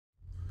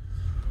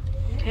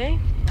Okay.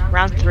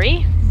 Round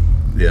 3?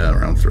 Yeah,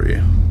 round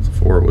 3.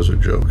 4 was a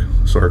joke.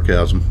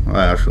 Sarcasm.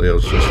 I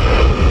was just...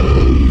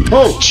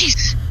 Oh!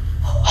 Jeez!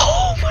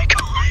 Oh my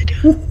god!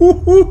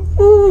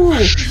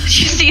 Did Did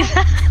you see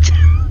that?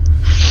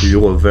 You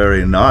were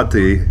very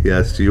naughty.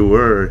 Yes, you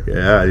were.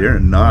 Yeah, you're a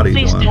naughty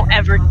Please one. don't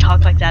ever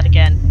talk like that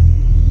again.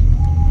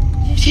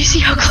 Did you see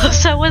how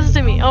close that was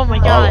to me? Oh my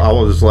god. I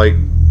was like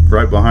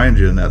right behind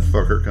you and that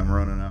fucker come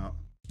running out.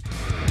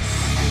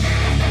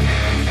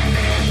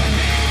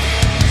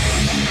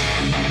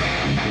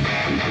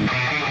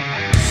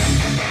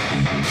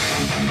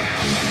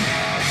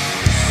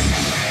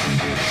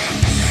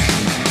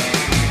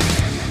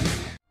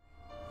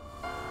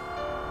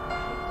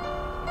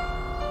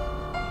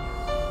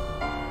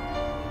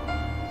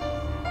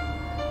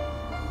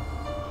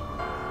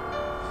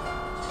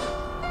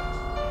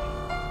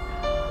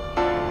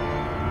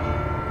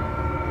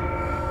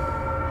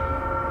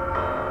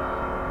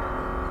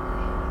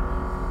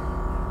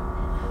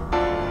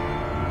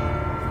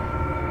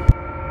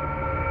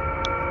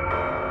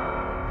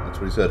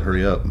 He said,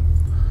 hurry up.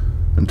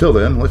 Until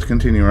then, let's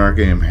continue our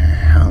game.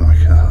 Oh my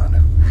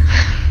god.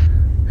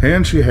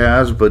 Hands she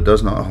has, but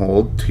does not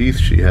hold. Teeth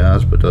she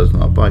has, but does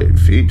not bite.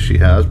 Feet she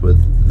has, but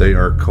they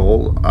are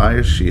cold.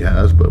 Eyes she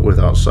has, but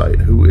without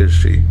sight. Who is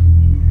she?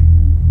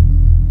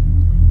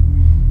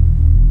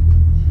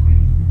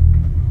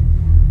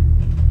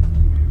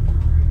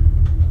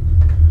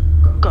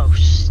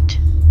 Ghost.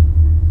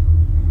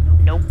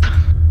 Nope.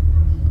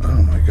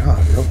 Oh my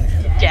god, really?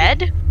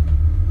 Dead?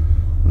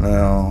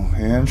 No,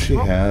 hands she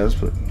has,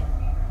 but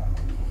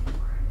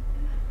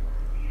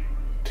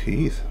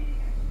teeth.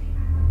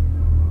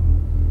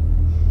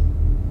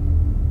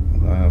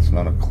 That's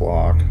not a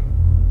clock.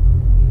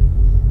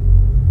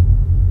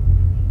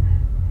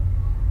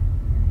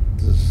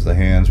 The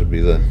hands would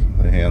be the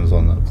hands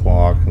on the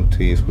clock, and the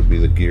teeth would be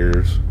the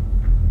gears,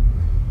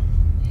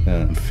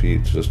 and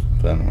feet just,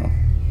 I don't know.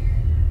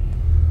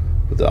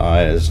 But the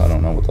eyes, I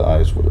don't know what the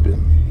eyes would have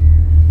been.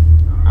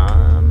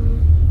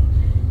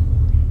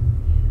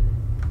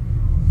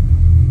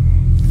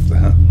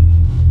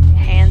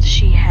 Hands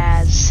she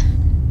has.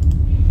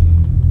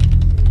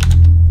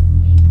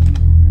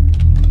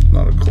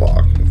 Not a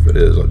clock. If it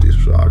is, I'd be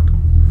shocked.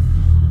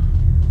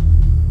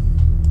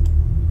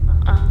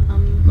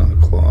 Not a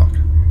clock.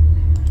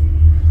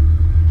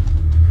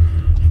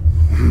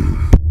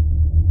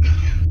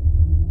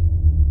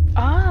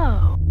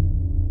 Oh.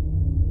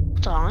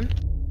 Hold on.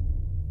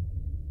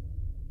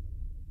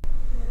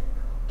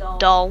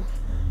 Dull.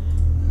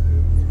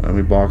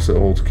 Any box that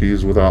holds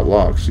keys without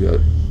locks, yet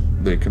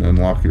they can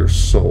unlock your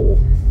soul.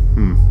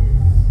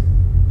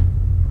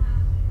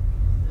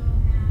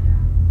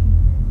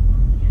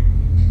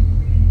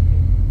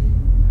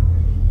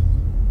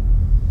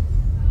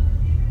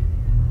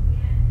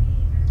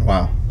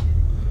 Wow.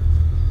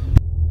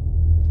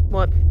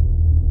 What?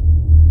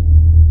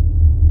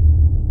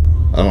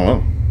 I don't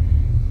know.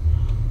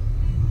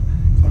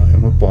 I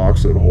am a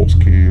box that holds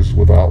keys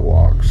without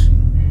locks.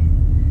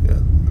 Yeah.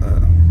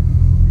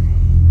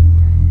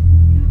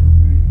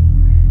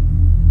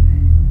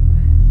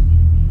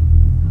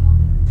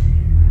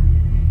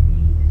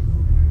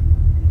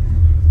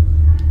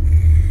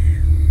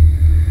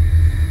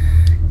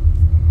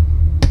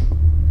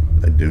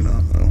 I do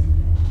not know.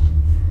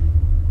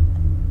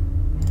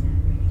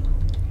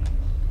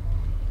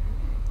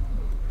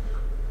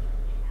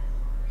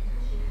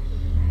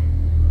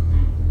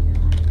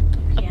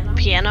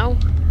 Piano?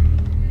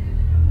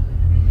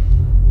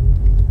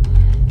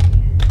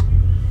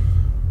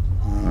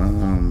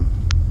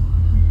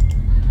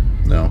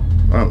 No.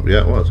 Oh,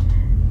 yeah, it was.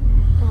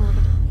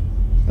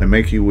 I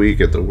make you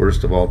weak at the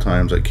worst of all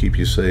times. I keep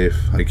you safe.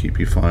 I keep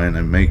you fine.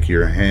 I make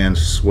your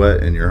hands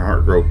sweat and your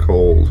heart grow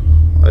cold.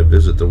 I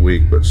visit the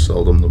weak, but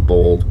seldom the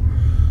bold.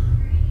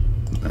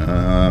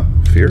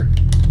 Fear?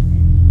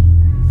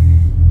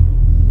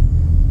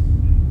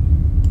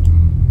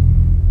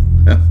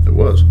 Yeah, it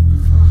was.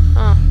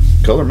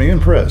 Color me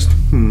impressed.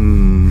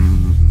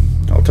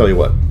 I'll tell you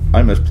what.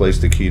 I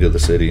misplaced the key to the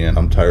city and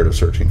I'm tired of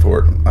searching for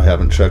it. I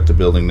haven't checked the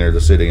building near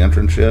the city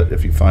entrance yet.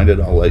 If you find it,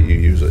 I'll let you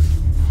use it.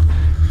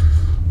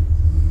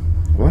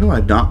 Why do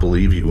I not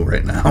believe you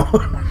right now?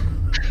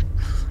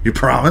 You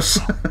promise?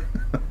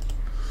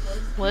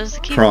 What is the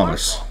key?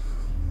 Promise.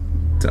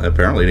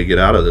 Apparently to get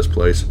out of this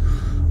place.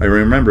 I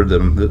remember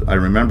them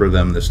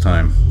this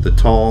time. The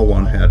tall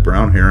one had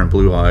brown hair and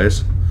blue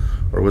eyes.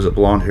 Or was it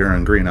blonde hair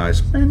and green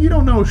eyes? Man, you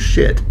don't know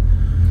shit.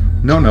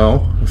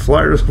 No.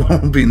 Flyers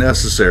won't be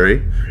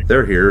necessary.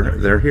 They're here.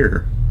 They're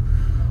here.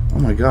 Oh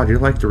my god, you're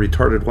like the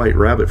retarded white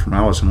rabbit from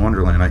Alice in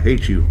Wonderland. I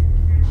hate you.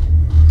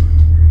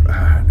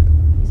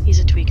 He's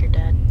a tweaker,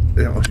 Dad.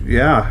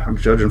 Yeah, I'm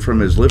judging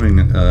from his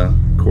living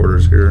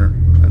quarters here.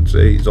 I'd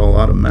say he's all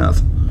out of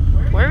meth.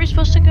 Where are we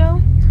supposed to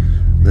go?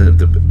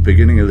 The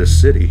beginning of the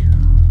city.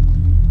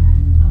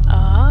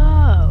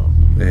 Oh.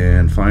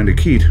 And find a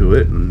key to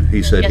it, and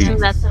he said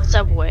that's the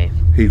subway.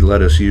 he'd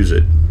let us use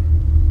it.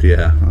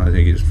 Yeah, I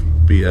think he's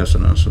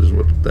BSing us is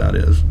what that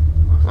is.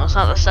 Well, it's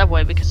not the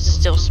subway because it's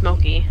still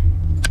smoky.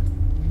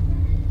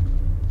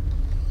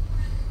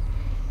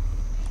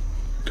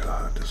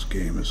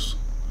 game is...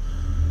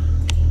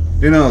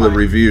 You know, the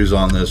reviews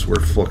on this were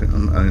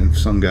fucking... I mean,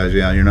 some guys,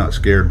 yeah, you're not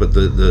scared, but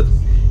the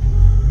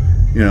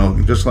you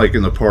know, just like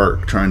in the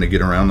park, trying to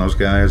get around those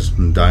guys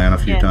and dying a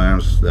few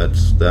times,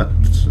 that's...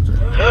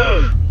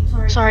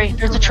 Sorry,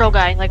 there's a troll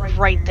guy, like,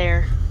 right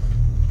there.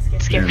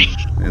 It scared me.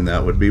 And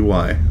that would be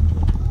why.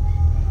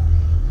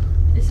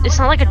 It's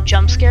not like a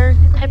jump scare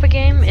type of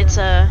game, it's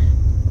a...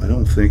 I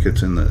don't think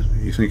it's in the...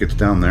 You think it's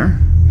down there?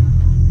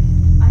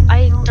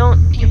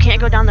 You can't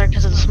go down there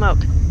because of the smoke.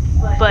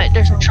 But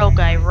there's a troll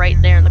guy right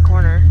there in the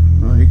corner.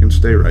 Well, he can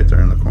stay right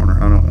there in the corner.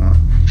 I don't want...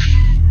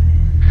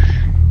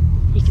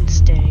 He can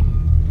stay.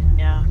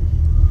 Yeah.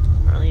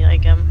 I really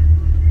like him.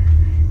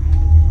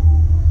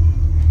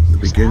 The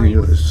beginning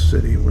of this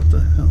city, what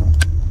the hell?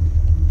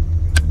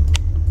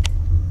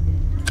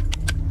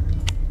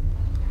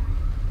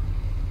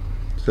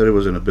 Said it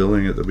was in a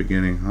building at the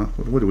beginning, huh?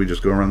 What did we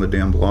just go around the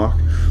damn block?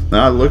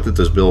 Now I looked at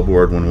this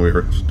billboard when we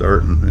were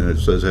starting, and it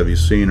says, "Have you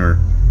seen her?"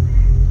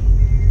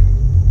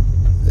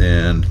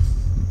 And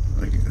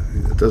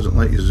it doesn't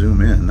let you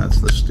zoom in.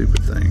 That's the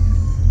stupid thing.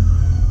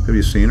 Have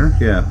you seen her?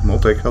 Yeah,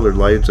 multicolored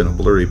lights and a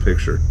blurry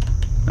picture.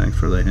 Thanks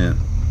for the hint.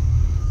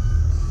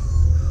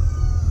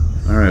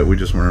 All right, we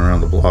just went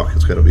around the block.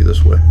 It's got to be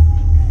this way.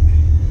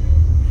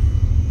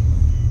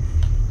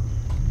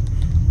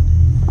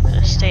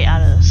 Stay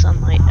out of the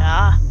sunlight.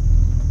 Ah.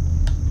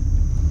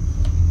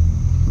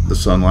 The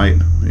sunlight?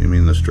 You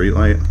mean the street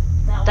light?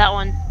 That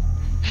one.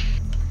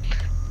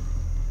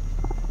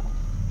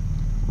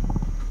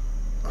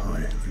 Oh,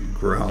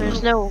 growling.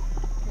 There's no,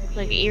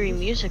 like, eerie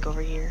music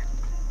over here.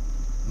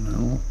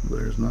 No,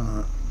 there's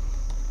not.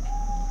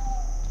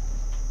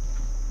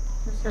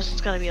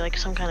 There's gotta be, like,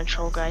 some kind of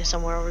troll guy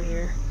somewhere over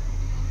here.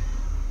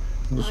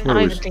 I This is don't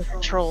where even think they're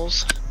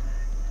trolls.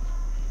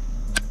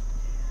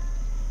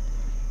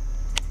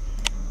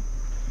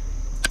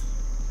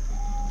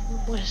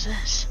 What is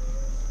this?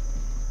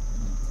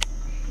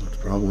 That's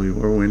probably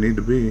where we need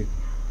to be.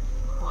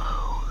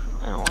 Whoa.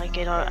 I don't like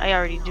it. I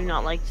already do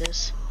not like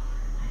this.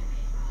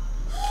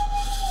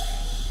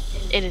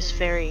 It is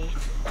very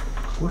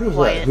What is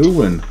quiet. that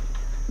hooing?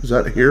 Is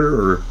that here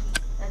or?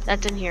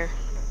 That's in here.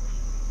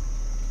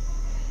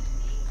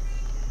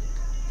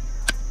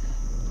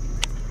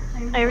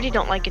 I already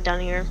don't like it down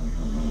here.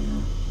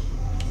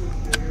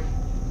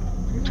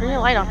 Turn your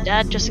light off,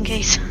 Dad, just in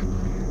case.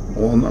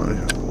 Well, no,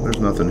 there's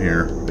nothing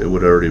here. It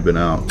would have already been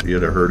out.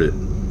 You'd have heard it.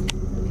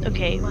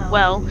 Okay,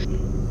 well,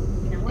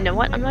 you know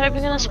what? I'm not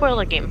even gonna spoil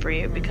the game for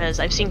you because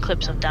I've seen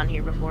clips of down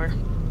here before.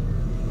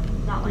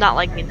 Not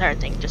like the entire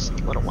thing, just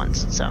little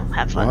ones. So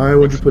have fun. Why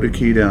would you put a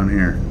key down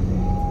here?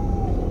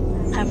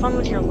 Have fun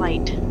with your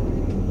light.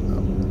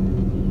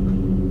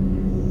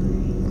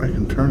 I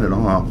can turn it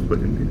off, but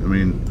I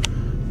mean,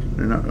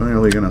 you're not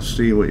really gonna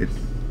see what you.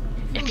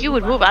 If you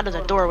would move out of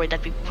the doorway,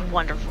 that'd be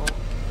wonderful.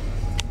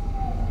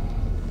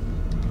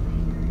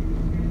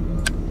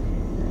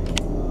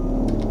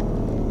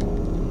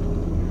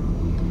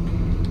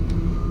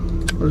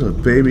 There's a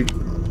baby.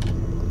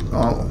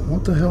 Oh,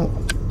 what the hell?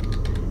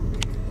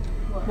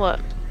 What?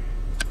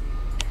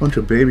 Bunch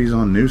of babies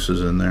on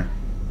nooses in there.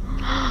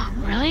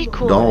 Really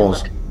cool.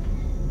 Dolls.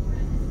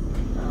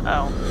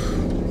 Oh,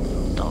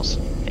 dolls,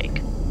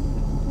 fake.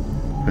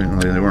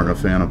 Apparently, they weren't a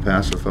fan of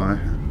Pacify.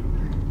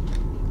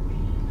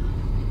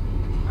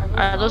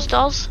 Are those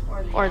dolls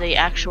or are they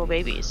actual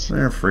babies?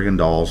 They're friggin'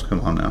 dolls. Come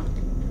on now.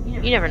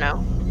 You never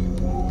know.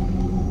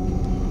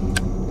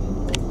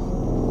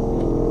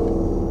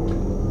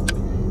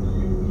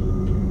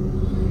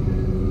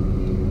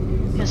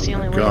 Guess the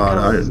only way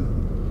God, to go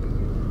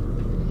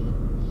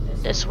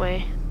this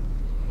way.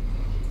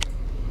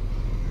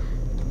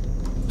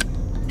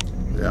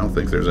 I don't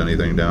think there's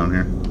anything down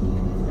here.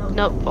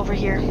 Nope, over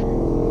here.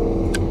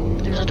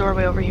 There's a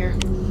doorway over here.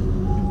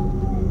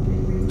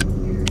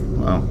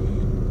 Wow,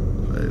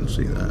 I didn't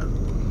see that.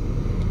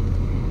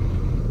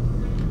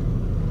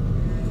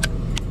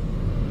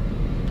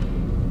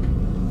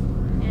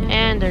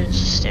 And there's a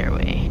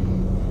stairway.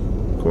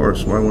 Of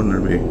course, why wouldn't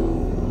there be?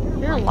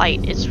 Your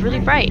light, it's really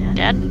bright,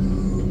 Dad.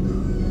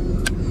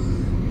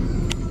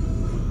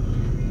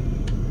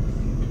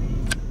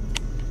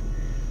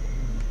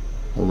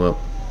 Hold up.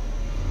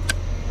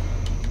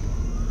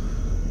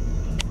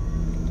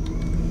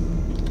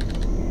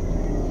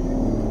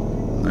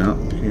 No,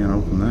 can't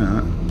open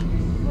that.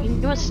 You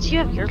know what, since you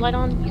have your light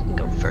on, you can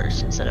go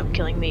first instead of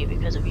killing me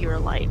because of your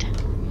light.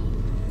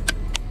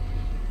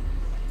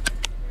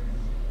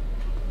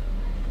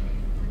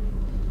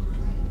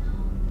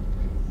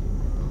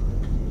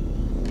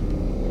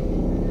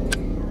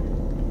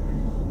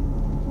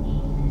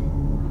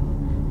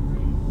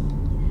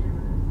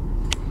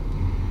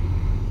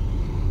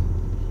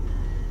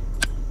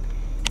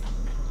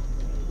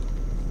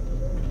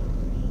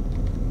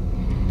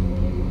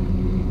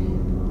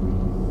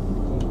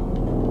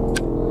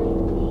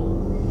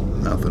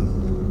 Nothing.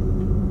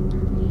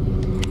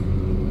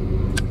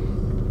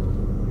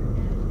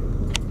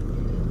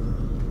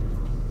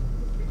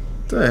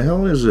 What the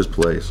hell is this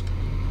place?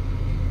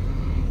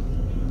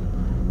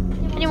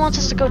 And he wants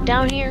us to go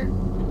down here?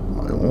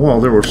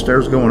 Well, there were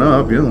stairs going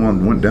up. The other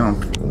one went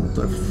down.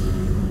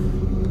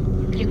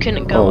 You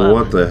couldn't go Oh, up.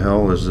 what the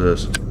hell is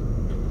this?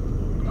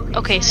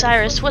 Okay,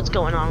 Cyrus, what's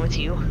going on with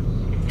you?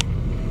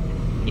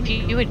 If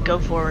you would go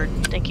forward,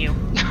 thank you.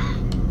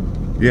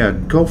 Yeah,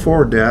 go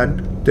forward,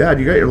 Dad. Dad,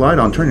 you got your light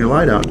on. Turn your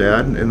light out,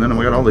 Dad. And then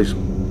we got all these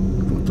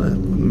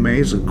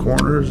maze of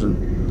corners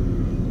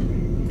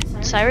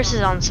and. Cyrus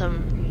is on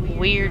some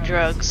weird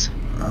drugs.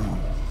 Oh.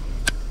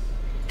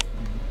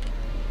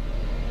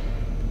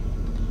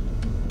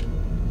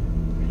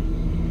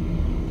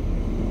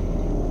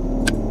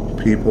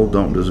 People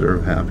don't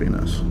deserve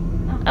happiness.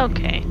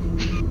 Okay.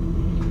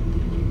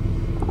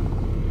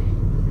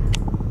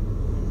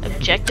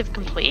 Objective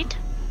complete?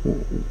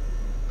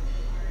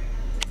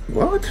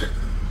 What?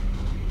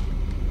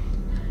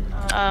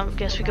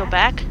 Guess we go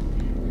back.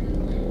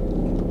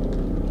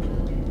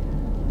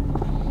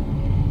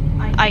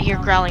 I hear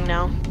growling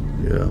now.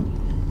 Yeah.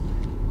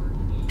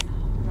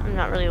 I'm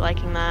not really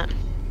liking that.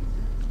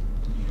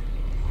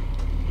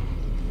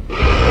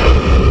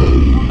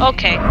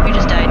 Okay, you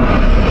just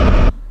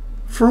died.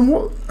 From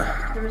what?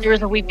 There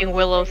was a weeping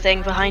willow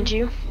thing behind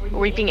you. A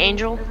weeping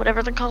angel,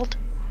 whatever they're called.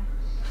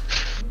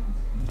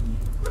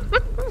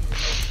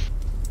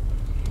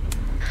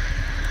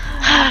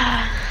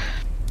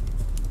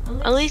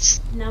 At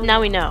least now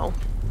we know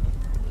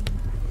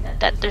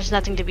that there's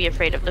nothing to be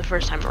afraid of the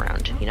first time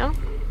around, you know?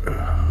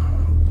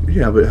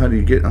 Yeah, but how do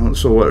you get out?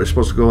 So what, we're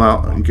supposed to go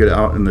out and get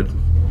out in the...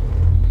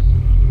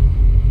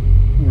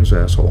 Where's the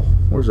asshole?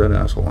 Where's that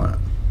asshole at?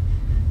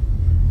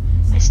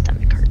 My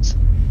stomach hurts.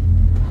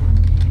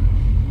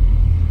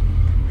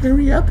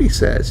 Hurry up, he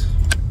says.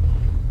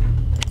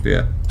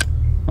 Yeah.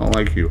 I don't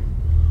like you.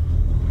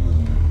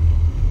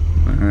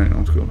 Alright,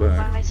 let's go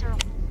back. If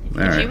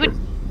Alright. you would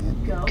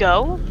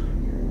go?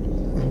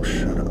 Oh,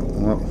 shut up.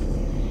 Well...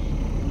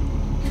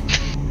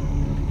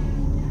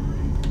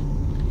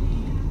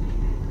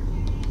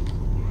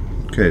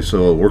 Okay,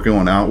 so we're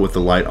going out with the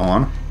light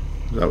on?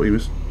 Is that what you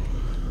was...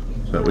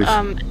 Is that what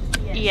you...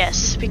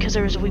 Yes, because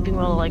there was a weeping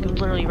willow like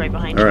literally right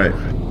behind you. Alright.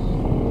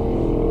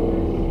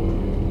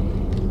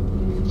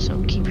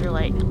 So keep your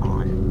light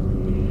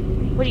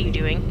on. What are you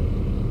doing?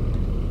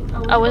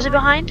 Oh, was it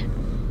behind?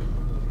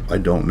 I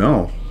don't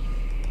know.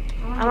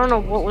 I don't know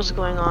what was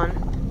going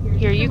on.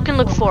 Here, you can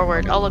look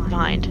forward. I'll look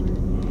behind.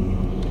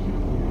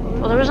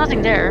 Well, there was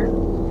nothing there.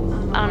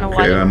 I don't know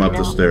why. Okay, I'm up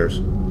the stairs.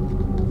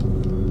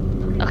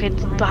 Okay,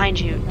 behind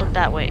you. Look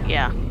that way.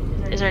 Yeah.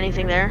 Is there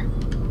anything there?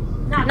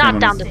 Not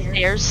down the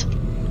stairs.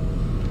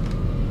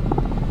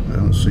 I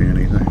don't see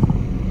anything.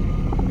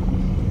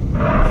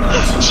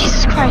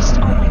 Jesus Christ.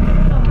 Oh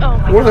my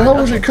God. Where the hell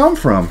does it come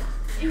from?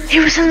 He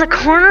was in the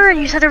corner and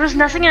you said there was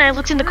nothing and I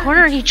looked in the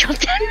corner and he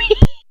jumped at me.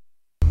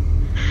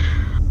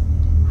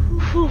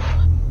 Whew.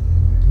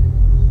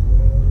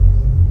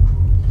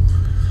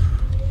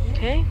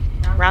 Okay.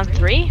 Round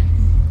 3?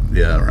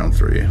 Yeah, round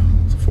 3.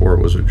 4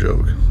 was a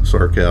joke.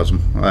 Sarcasm.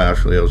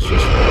 Actually, I was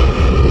just...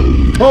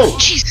 Oh!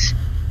 Jeez.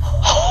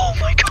 Oh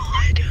my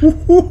God. Did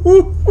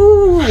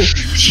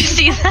Did you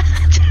see that?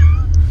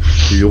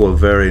 You were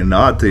very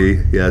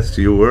naughty. Yes,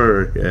 you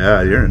were.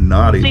 Yeah, you're a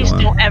naughty Please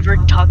one. don't ever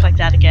talk like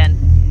that again.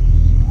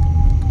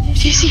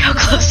 Did you see how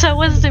close that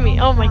was to me?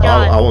 Oh my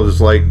God. I was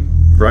like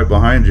right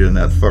behind you and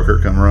that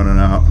fucker come running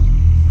out.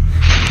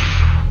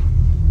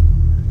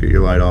 Get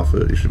your light off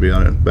it. You should be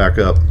on it. Back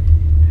up.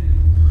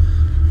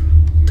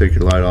 Take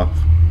your light off.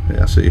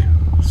 Yeah, see?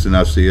 So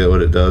now see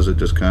what it does? It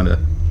just kind of...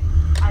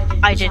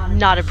 I did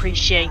not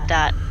appreciate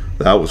that.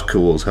 That was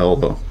cool as hell,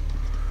 though.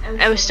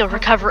 I was still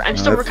I'm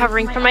still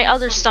recovering from my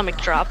other stomach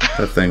drop.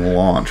 That thing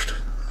launched.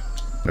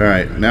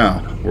 Alright,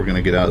 now we're going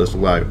to get out of this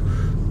alive.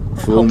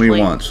 Fool me Hopefully.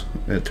 once.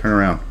 Yeah, turn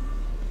around.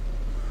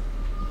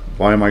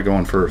 Why am I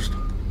going first?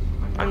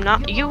 I'm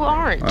not. You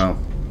aren't. Oh.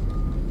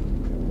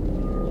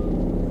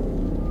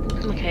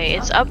 Okay,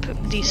 it's up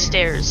these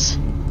stairs.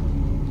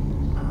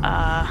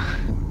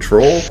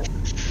 Troll?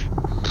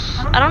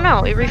 I don't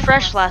know. It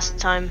refreshed last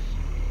time.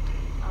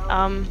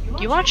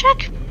 You want to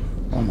check?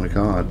 Oh my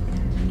god.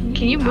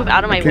 Can you move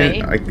out of my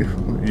way?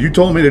 You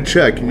told me to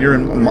check, and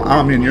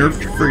I'm in your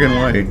friggin'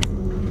 way.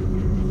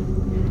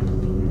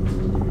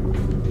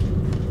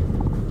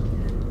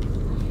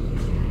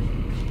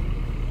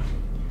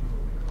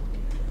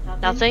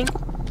 Nothing?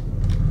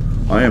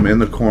 I am in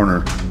the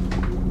corner.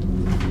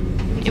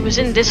 It was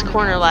in this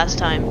corner last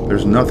time.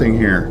 There's nothing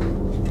here.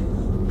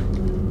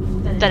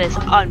 That is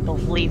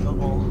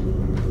unbelievable.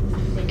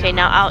 Okay,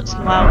 now out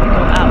while we go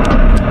out.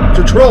 It's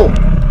a troll!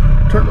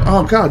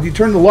 Oh god, you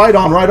turned the light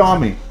on right on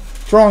me.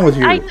 What's wrong with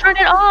you? I turned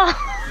it off!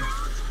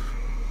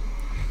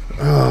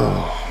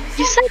 Oh.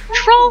 You said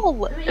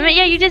troll! I mean,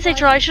 yeah, you did say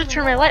troll. I should have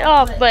turned my light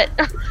off, but...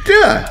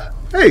 Yeah!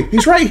 Hey,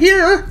 he's right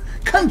here!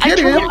 Come I get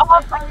turned him! it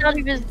off. I thought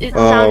it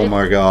Oh sounded...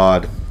 my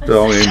god.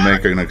 Don't even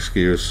make an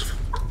excuse.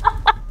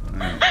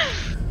 Right.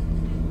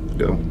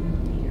 Go.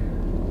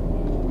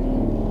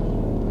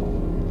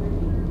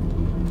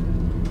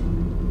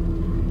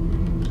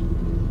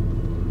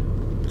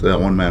 So that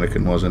one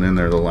mannequin wasn't in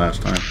there the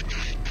last time.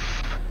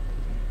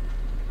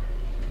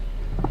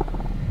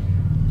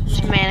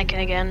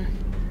 mannequin again.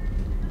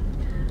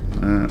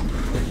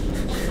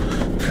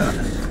 God.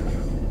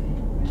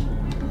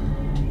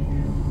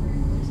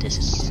 This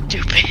is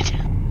stupid.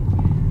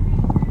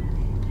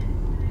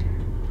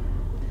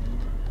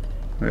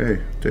 Hey,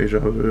 deja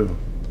vu.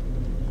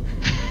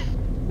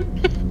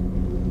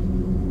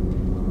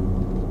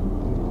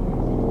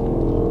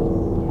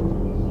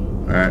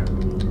 Alright.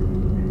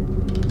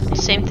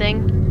 Same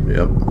thing.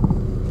 Yep.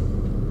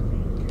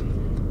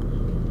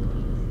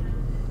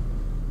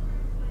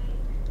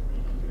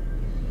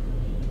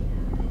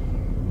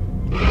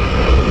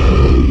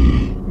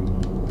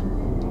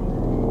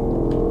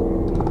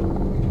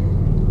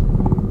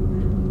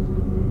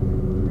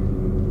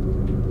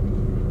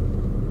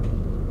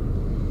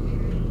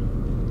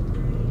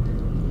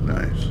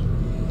 Nice.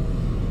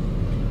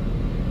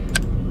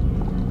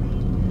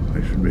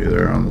 I should be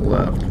there on the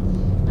left.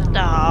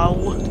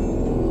 No.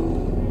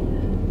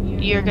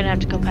 You're gonna have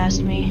to go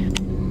past me.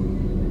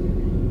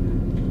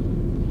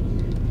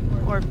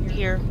 Or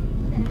here.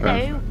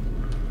 Okay. No.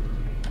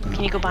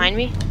 Can you go behind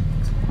me?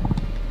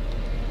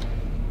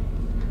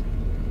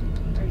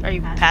 Are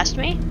you past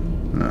me?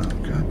 Oh,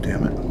 god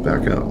damn it.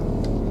 Back up.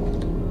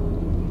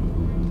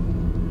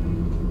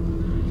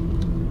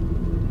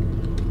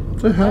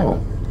 What the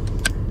hell?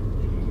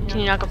 Can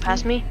you not go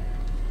past me?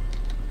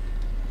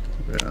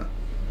 Yeah.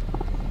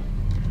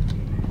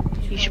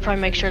 You should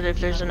probably make sure that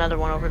there's another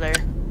one over there.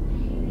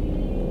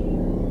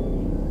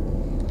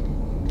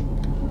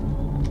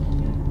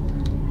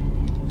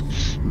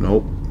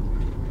 Nope.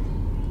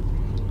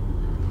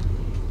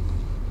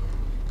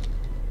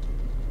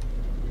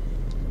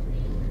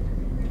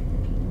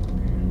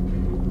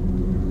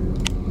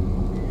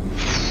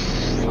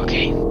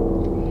 Okay.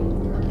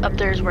 Up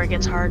there is where it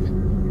gets hard.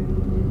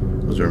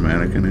 Was there a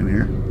mannequin in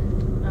here?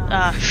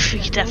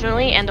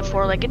 Definitely, and the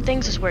four-legged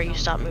things is where you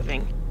stop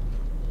moving.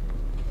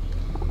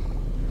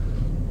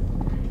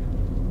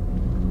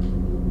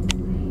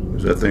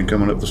 Is that thing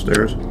coming up the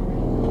stairs?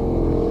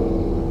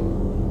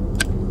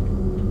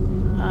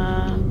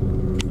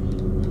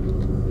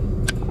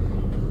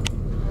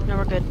 No,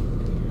 we're good.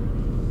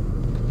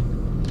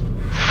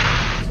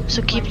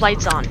 So keep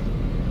lights on.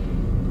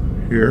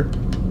 Here?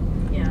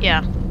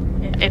 Yeah.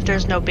 If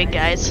there's no big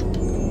guys.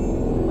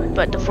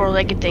 But the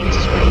four-legged things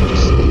is where you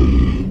just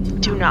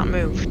do not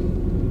move.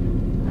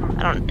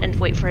 And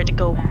wait for it to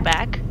go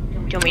back. Do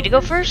you want me to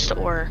go first,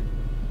 or?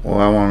 Well,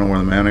 I want to know where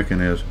the mannequin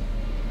is.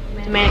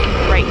 The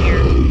mannequin's right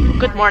here.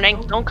 Good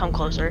morning. Don't come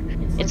closer.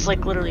 It's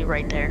like literally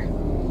right there.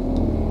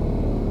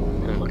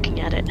 I'm looking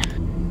at it.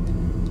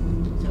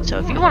 So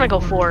if you want to go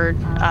forward,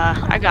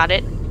 I got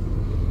it.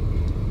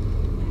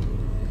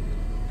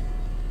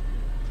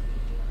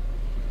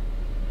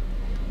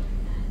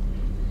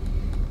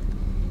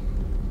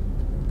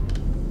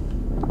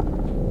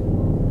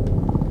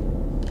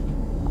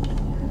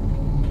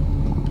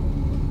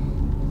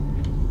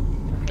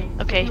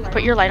 Okay,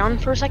 put your light on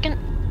for a second.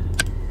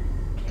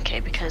 Okay,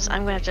 because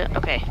I'm gonna have to.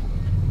 Okay.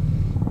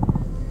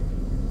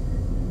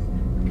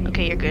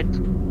 Okay, you're good.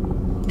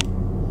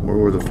 Where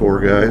were the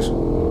four guys?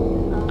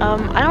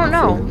 I don't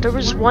know. There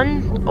was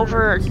one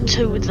over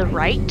to the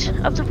right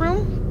of the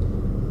room.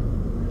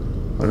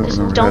 I don't Just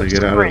remember how to don't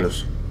get out sprint. of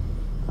this.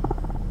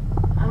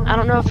 I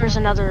don't know if there's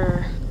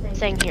another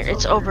thing here.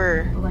 It's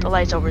over. The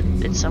light's over.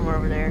 It's somewhere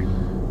over there.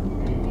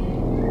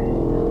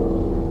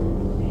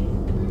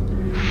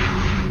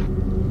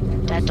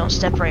 Dad, don't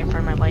step right in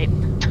front of my light.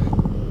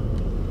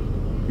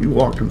 You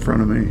walked in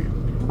front of me.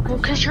 Well,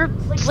 because you're,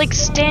 like,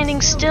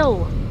 standing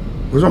still.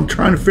 Because I'm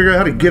trying to figure out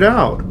how to get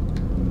out.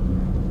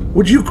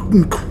 What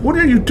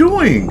are you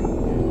doing?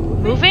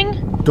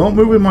 Moving? Don't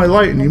move in my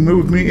light, and you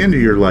moved me into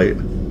your light.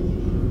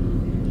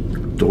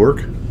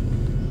 Dork.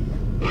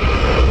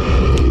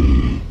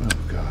 Oh,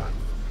 God.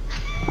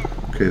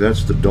 Okay,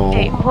 that's the doll.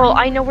 Okay, well,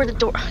 I know where the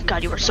door...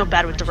 God, you are so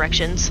bad with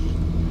directions.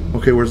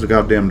 Okay, where's the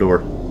goddamn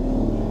door?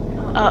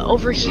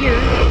 Over here,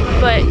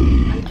 but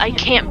I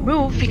can't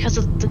move because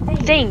of the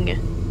thing.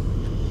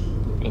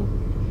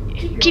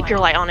 And keep your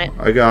light on it.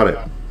 I got it.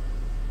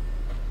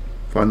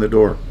 Find the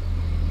door.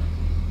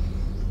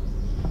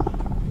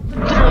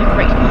 Literally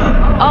right.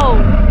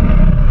 Oh!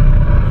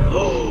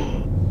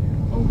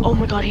 Oh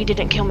my god, he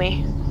didn't kill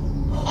me.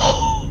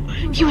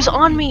 He was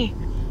on me!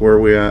 Where are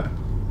we at?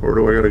 Where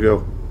do I gotta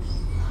go?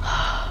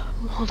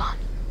 Hold on.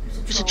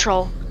 There's a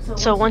troll.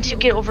 So once you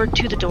get over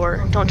to the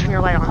door, don't turn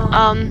your light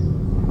on.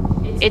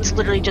 It's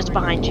literally just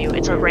behind you.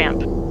 It's a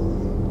ramp.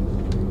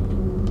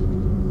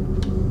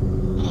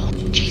 Oh,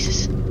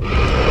 Jesus.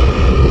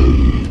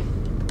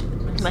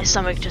 My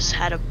stomach just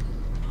had a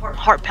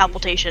heart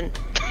palpitation.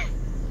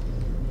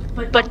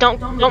 But don't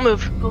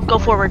move. Go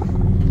forward.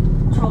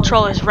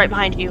 Troll is right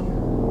behind you.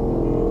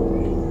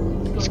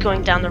 He's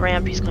going down the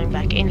ramp. He's going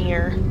back in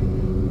here.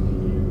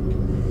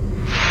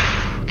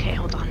 Okay,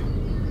 hold on.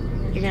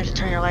 You're gonna have to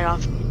turn your light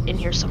off in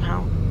here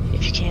somehow,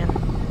 if you can.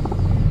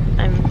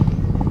 I'm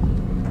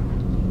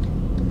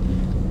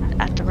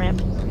at the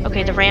ramp.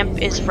 Okay, the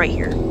ramp is right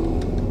here.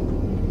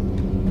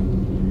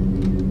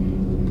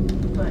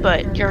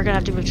 But you're gonna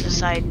have to move to the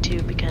side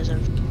too because of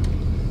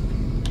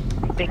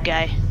big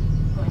guy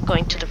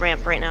going to the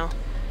ramp right now.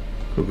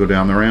 We'll go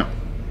down the ramp.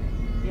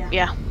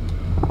 Yeah.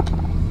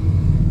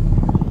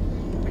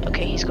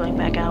 Okay, he's going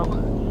back out.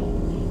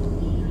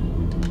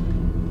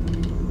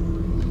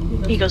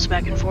 He goes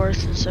back and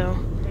forth, so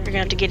you're gonna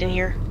have to get in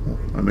here.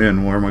 I'm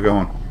in. Where am I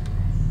going?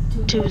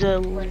 To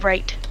the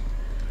right.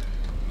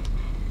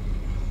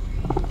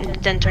 And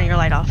then turn your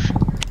light off.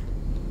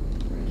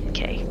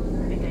 Okay.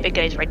 Big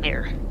guy's right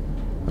there.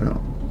 I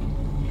don't.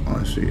 Oh,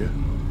 I see you.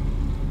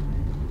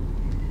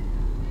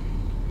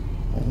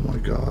 Oh my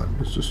god,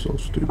 this is so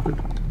stupid.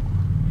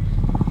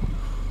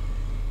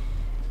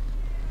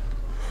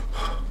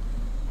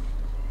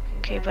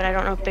 Okay, but I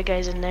don't know if big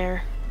guy's in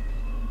there.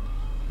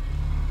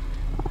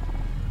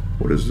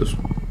 What is this?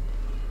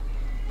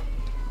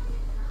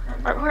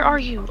 Where are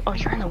you? Oh,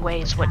 you're in the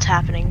way is what's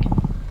happening.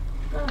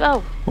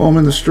 Go. Oh, I'm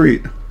in the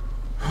street.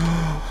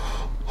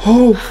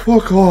 Oh,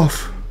 fuck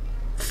off.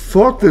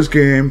 Fuck this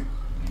game.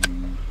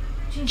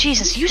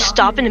 Jesus, you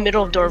stop in the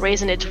middle of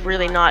doorways and it's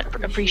really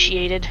not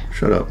appreciated.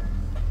 Shut up.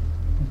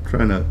 I'm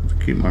trying to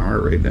keep my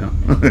heart rate down.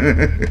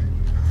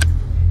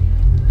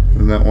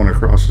 Isn't that one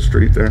across the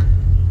street there?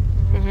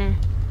 Mm-hmm.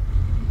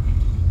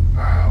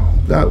 Wow,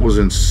 that was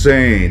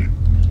insane.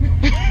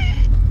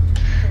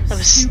 That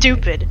was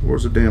stupid.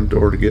 Where's the damn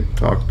door to get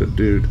talk to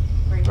dude?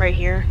 Right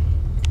here.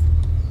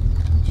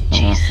 Oh,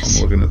 Jesus.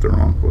 I'm looking at the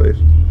wrong place.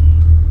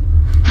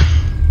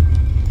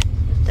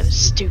 That was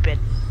stupid.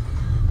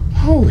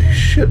 Holy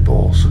shit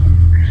balls.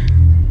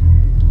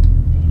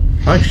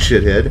 Hi,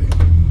 shithead.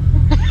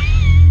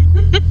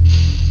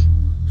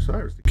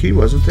 Cyrus, the key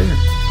wasn't there.